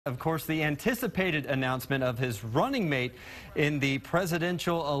Of course, the anticipated announcement of his running mate in the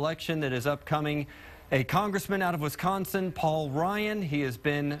presidential election that is upcoming. A congressman out of Wisconsin, Paul Ryan. He has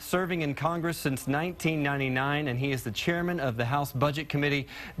been serving in Congress since 1999, and he is the chairman of the House Budget Committee.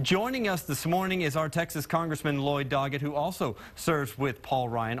 Joining us this morning is our Texas Congressman Lloyd Doggett, who also serves with Paul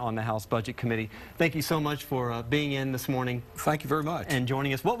Ryan on the House Budget Committee. Thank you so much for being in this morning. Thank you very much. And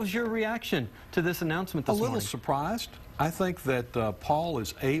joining us. What was your reaction to this announcement this morning? A little surprised. I think that Paul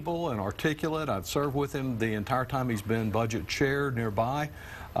is able and articulate. I've served with him the entire time he's been budget chair nearby.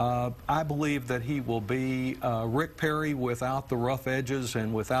 I believe that he will be Rick Perry without the rough edges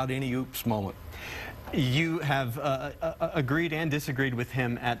and without any oops moment. You have agreed and disagreed with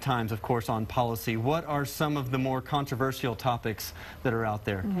him at times, of course, on policy. What are some of the more controversial topics that are out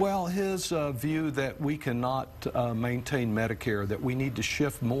there? Well, his view that we cannot maintain Medicare, that we need to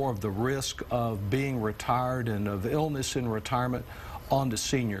shift more of the risk of being retired and of illness in retirement onto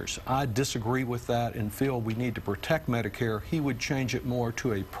seniors. I disagree with that and feel we need to protect Medicare. He would change it more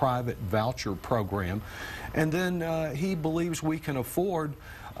to a private voucher program. And then he believes we can afford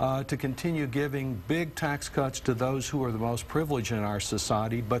to continue giving big tax cuts to those who are the most privileged in our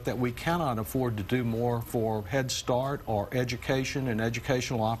society, but that we cannot afford to do more for Head Start or education and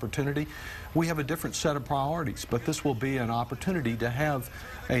educational opportunity. We have a different set of priorities, but this will be an opportunity to have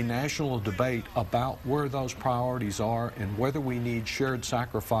a national debate about where those priorities are and whether we need shared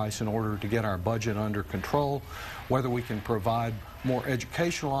sacrifice in order to get our budget under control, whether we can provide more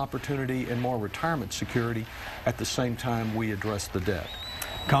educational opportunity and more retirement security at the same time we address the debt.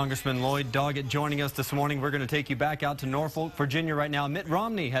 Congressman Lloyd Doggett joining us this morning. We're going to take you back out to Norfolk, Virginia right now. Mitt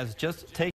Romney has just taken